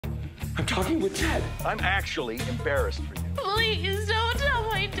I'm talking with Ted. I'm actually embarrassed for you. Please don't tell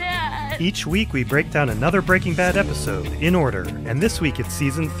my dad. Each week we break down another Breaking Bad episode, in order, and this week it's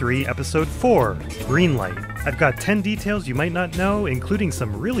Season 3, Episode 4, Greenlight. I've got 10 details you might not know, including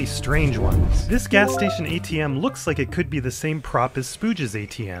some really strange ones. This gas station ATM looks like it could be the same prop as Spooge's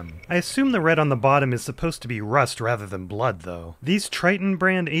ATM. I assume the red on the bottom is supposed to be rust rather than blood, though. These Triton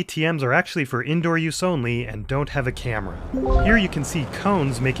brand ATMs are actually for indoor use only and don't have a camera. Here you can see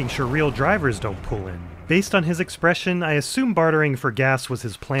cones making sure real drivers don't pull in. Based on his expression, I assume bartering for gas was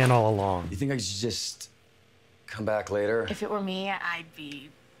his plan all along. You think I should just come back later? If it were me, I'd be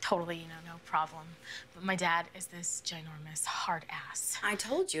totally, no problem. But my dad is this ginormous hard ass. I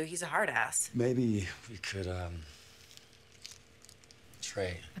told you, he's a hard ass. Maybe we could,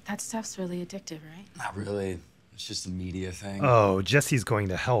 trade. But that stuff's really addictive, right? Not really. It's just a media thing. Oh, Jesse's going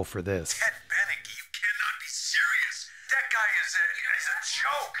to hell for this. Ted Bennick, you cannot be serious. That guy is a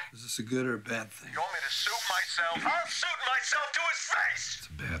joke. Is this a good or a bad thing? You want me to suit myself? I'll suit myself to his face. It's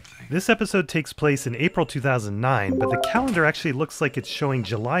a bad thing. This episode takes place in April 2009, but the calendar actually looks like it's showing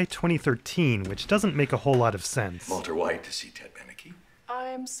July 2013, which doesn't make a whole lot of sense. Walter White to see Ted Bennick.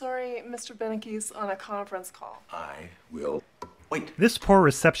 I'm sorry, Mr. Bennicke's on a conference call. I will wait. This poor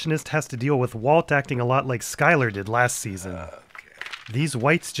receptionist has to deal with Walt acting a lot like Skyler did last season. These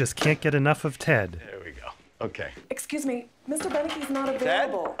whites just can't get enough of Ted. There we go. Okay. Excuse me, Mr. Bennicke's not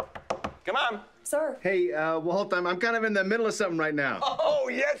available. Come on. Sir. Hey, Walt, I'm kind of in the middle of something right now. Oh,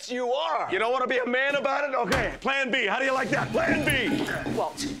 yes, you are. You don't want to be a man about it? Okay, plan B. How do you like that? Plan B.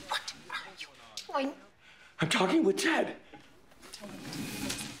 Walt, what are you doing? I'm talking with Ted.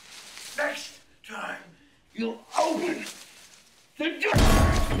 Next time, you'll open the door.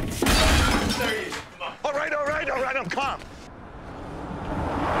 There you go. All right, I'm calm.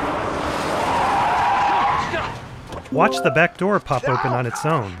 Watch the back door pop open on its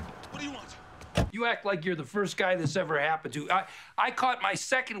own. What do you want? You act like you're the first guy this ever happened to. I caught my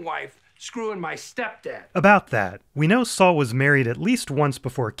second wife screwing my stepdad. About that, we know Saul was married at least once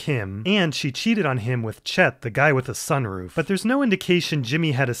before Kim, and she cheated on him with Chet, the guy with a sunroof. But there's no indication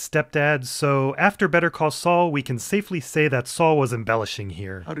Jimmy had a stepdad, so after Better Call Saul, we can safely say that Saul was embellishing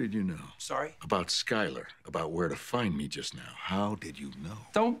here. How did you know? Sorry? About Skyler, about where to find me just now. How did you know?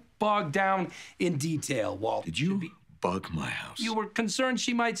 Don't bog down in detail, Walt. Did you bug my house? You were concerned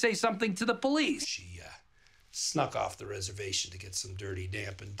she might say something to the police. She snuck off the reservation to get some dirty,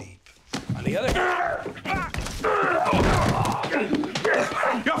 damp, and deep. On the other hand...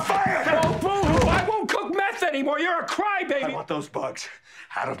 You're fired! Oh, boo-hoo! I won't cook meth anymore! You're a crybaby! I want those bugs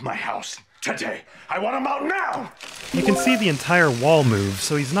out of my house today. I want them out now! You can see the entire wall move,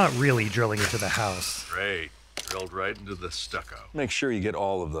 so he's not really drilling into the house. Great. Drilled right into the stucco. Make sure you get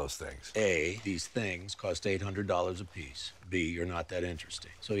all of those things. A, these things cost $800 a piece. B, you're not that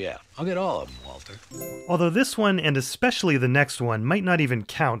interesting. So yeah, I'll get all of them, Walter. Although this one, and especially the next one, might not even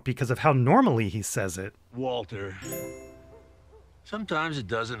count because of how normally he says it. Walter, sometimes it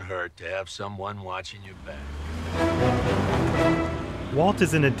doesn't hurt to have someone watching your back. Walt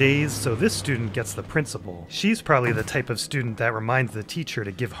is in a daze, so this student gets the principal. She's probably the type of student that reminds the teacher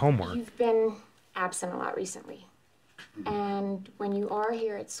to give homework. You've been absent a lot recently. And when you are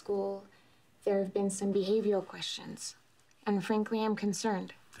here at school, there have been some behavioral questions. And frankly, I'm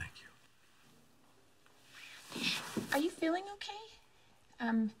concerned. Thank you. Are you feeling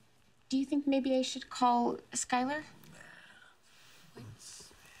okay? Do you think maybe I should call Skyler?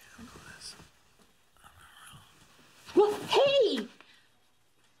 Well, hey!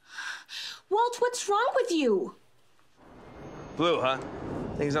 Walt, what's wrong with you? Blue, huh?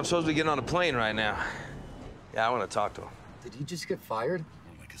 Thinks I'm supposed to be getting on a plane right now. Yeah, I want to talk to him. Did he just get fired?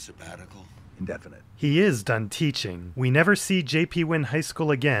 Like a sabbatical? Indefinite. He is done teaching. We never see JP Wynn High School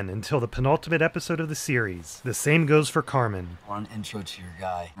again until the penultimate episode of the series. The same goes for Carmen. One intro to your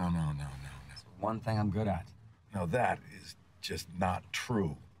guy. No. That's one thing I'm good at. No, that is just not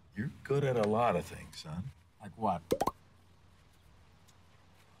true. You're good at a lot of things, son. Like what?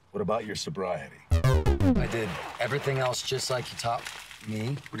 What about your sobriety? I did everything else just like you taught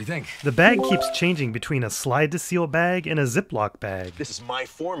me. What do you think? The bag keeps changing between a slide-to-seal bag and a Ziploc bag. This is my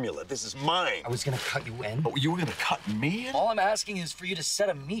formula. This is mine. I was gonna cut you in. Oh, you were gonna cut me in? All I'm asking is for you to set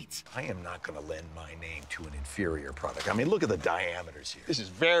a meet. I am not gonna lend my name to an inferior product. I mean, look at the diameters here. This is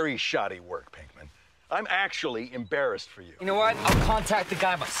very shoddy work, Pinkman. I'm actually embarrassed for you. You know what? I'll contact the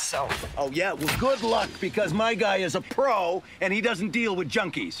guy myself. Oh, yeah? Well, good luck, because my guy is a pro, and he doesn't deal with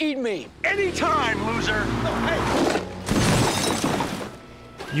junkies. Eat me. Anytime, loser. Oh, hey.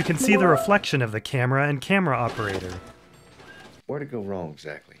 You can see the reflection of the camera and camera operator. Where'd it go wrong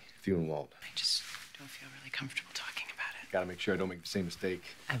exactly, if you and Walt? I just don't feel really comfortable talking about it. Gotta make sure I don't make the same mistake.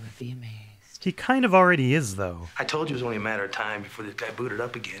 I would be amazed. He kind of already is, though. I told you it was only a matter of time before this guy booted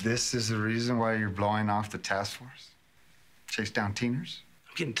up again. This is the reason why you're blowing off the task force? Chase down teeners?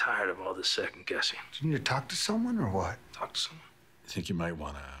 I'm getting tired of all this second guessing. Do you need to talk to someone or what? Talk to someone. You think you might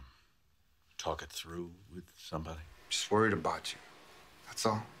want to talk it through with somebody? Just worried about you. That's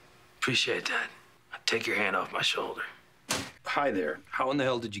all. Appreciate that. Take your hand off my shoulder. Hi there. How in the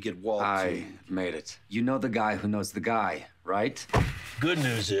hell did you get Walt? I made it. You know the guy who knows the guy, right? Good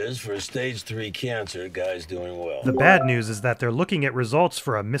news is, for stage 3 cancer, guy's doing well. The bad news is that they're looking at results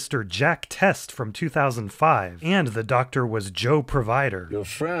for a Mr. Jack test from 2005, and the doctor was Joe Provider. Your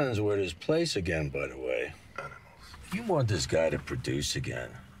friends were at his place again, by the way. If you want this guy to produce again,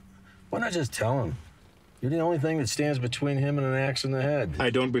 why not just tell him? You're the only thing that stands between him and an axe in the head.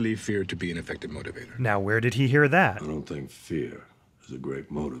 I don't believe fear to be an effective motivator. Now, where did he hear that? I don't think fear is a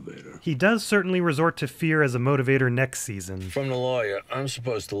great motivator. He does certainly resort to fear as a motivator next season. From the lawyer, I'm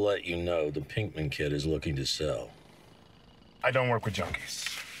supposed to let you know the Pinkman kid is looking to sell. I don't work with junkies.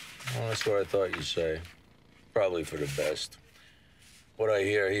 Well, that's what I thought you'd say. Probably for the best. What I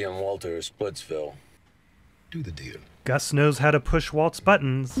hear, he and Walter are Splitsville. Do the deal. Gus knows how to push Walt's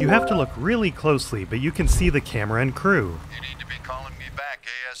buttons. You have to look really closely, but you can see the camera and crew. You need to be calling me back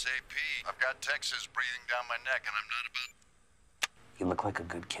ASAP. I've got Texas breathing down my neck, and I'm not about... You look like a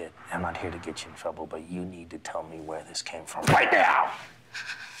good kid. I'm not here to get you in trouble, but you need to tell me where this came from right now!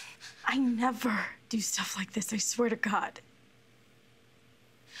 I never do stuff like this, I swear to God.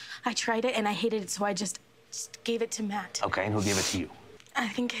 I tried it and I hated it, so I just gave it to Matt. Okay, and who gave it to you? I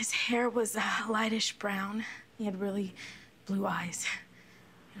think his hair was lightish brown. He had really blue eyes.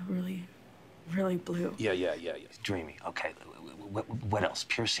 Really, really blue. Yeah. Dreamy. Okay. What else?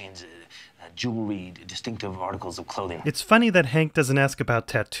 Piercings, jewelry, distinctive articles of clothing. It's funny that Hank doesn't ask about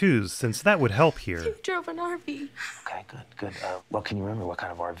tattoos, since that would help here. He drove an RV. Okay, good. Well, can you remember what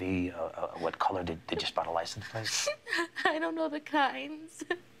kind of RV, what color did you spot a license plate? I don't know the kinds.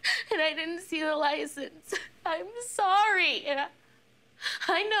 And I didn't see the license. I'm sorry.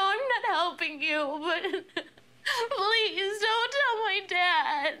 I know I'm not helping you, but... Please don't tell my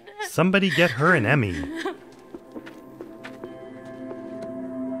dad. Somebody get her an Emmy.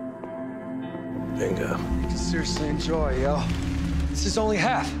 Bingo. Seriously enjoy, yo. This is only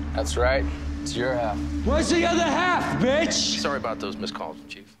half. That's right. It's your half. Where's the other half, bitch? Sorry about those missed calls,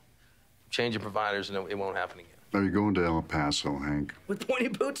 Chief. Change your providers and it won't happen again. Are you going to El Paso, Hank? With pointy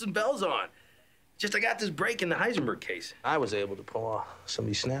boots and bells on. Just I got this break in the Heisenberg case. I was able to pull off some of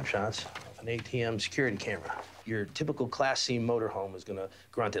these snapshots of an ATM security camera. Your typical Class C motorhome is gonna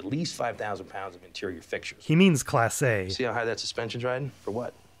grunt at least 5,000 pounds of interior fixtures. He means Class A. See how high that suspension's riding? For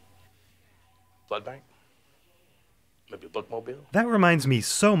what? Blood bank? Maybe a bookmobile? That reminds me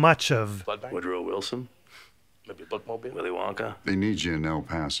so much of... Blood bank? Woodrow Wilson? Maybe a bookmobile? Willy Wonka? They need you in El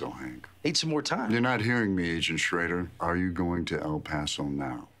Paso, Hank. Need some more time. You're not hearing me, Agent Schrader. Are you going to El Paso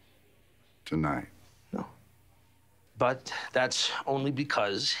now? Tonight? No. But that's only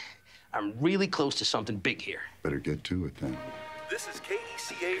because I'm really close to something big here. Better get to it then. This is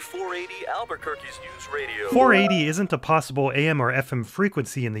KECA 480 Albuquerque's News Radio. 480 isn't a possible AM or FM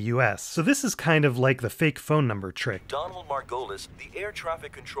frequency in the US, so this is kind of like the fake phone number trick. Donald Margolis, the air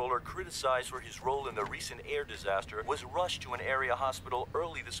traffic controller criticized for his role in the recent air disaster, was rushed to an area hospital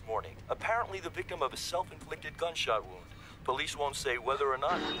early this morning. Apparently the victim of a self-inflicted gunshot wound. Police won't say whether or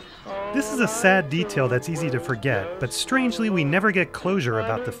not. This is a sad detail that's easy to forget, but strangely we never get closure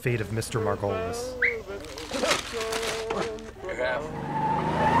about the fate of Mr. Margolis.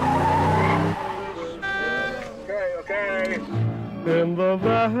 Okay. In the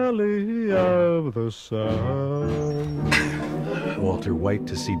valley of the sun. Walter White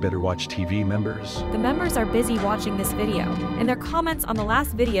to see Better Watch TV members. The members are busy watching this video, and their comments on the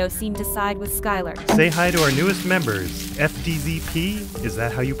last video seem to side with Skyler. Say hi to our newest members, FDZP, is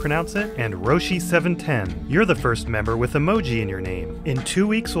that how you pronounce it? And Roshi710. You're the first member with emoji in your name. In 2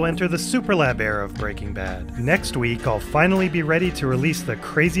 weeks we'll enter the Superlab era of Breaking Bad. Next week I'll finally be ready to release the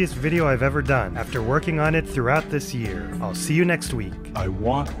craziest video I've ever done, after working on it throughout this year. I'll see you next week. I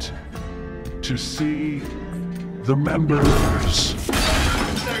want to see the members.